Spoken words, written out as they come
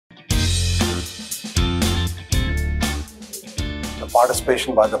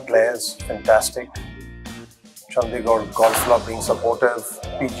participation by the players, fantastic. Chandigarh Golf Club being supportive,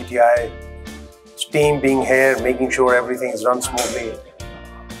 PGTI team being here, making sure everything is run smoothly.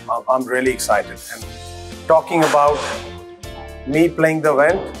 I'm really excited. And talking about me playing the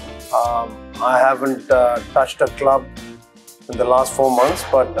event, I haven't touched a club in the last 4 months,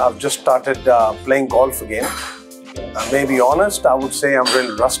 but I've just started playing golf again. May be honest, I would say I'm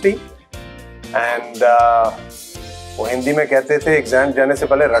real rusty. And वो हिंदी में कहते थे exam जाने से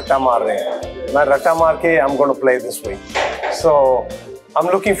पहले रट्टा मार रहे हैं. मैं रट्टा मार के I'm going to play this week. So I'm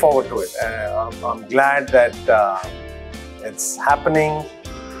looking forward to it. I'm glad that it's happening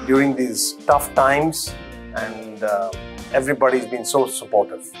during these tough times, and everybody's been so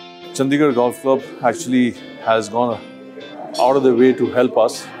supportive. Chandigarh Golf Club actually has gone out of the way to help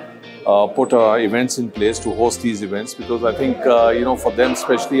us put events in place to host these events, because I think for them,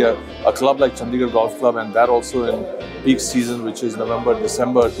 especially a club like Chandigarh Golf Club, and that also in peak season, which is November,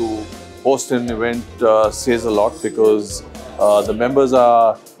 December, to host an event says a lot, because the members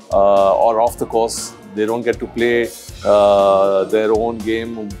are off the course. They don't get to play their own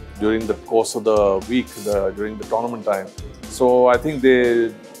game during the course of the week, during the tournament time. So I think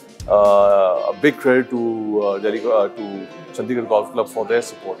a big credit to Chandigarh Golf Club for their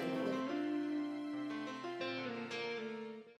support.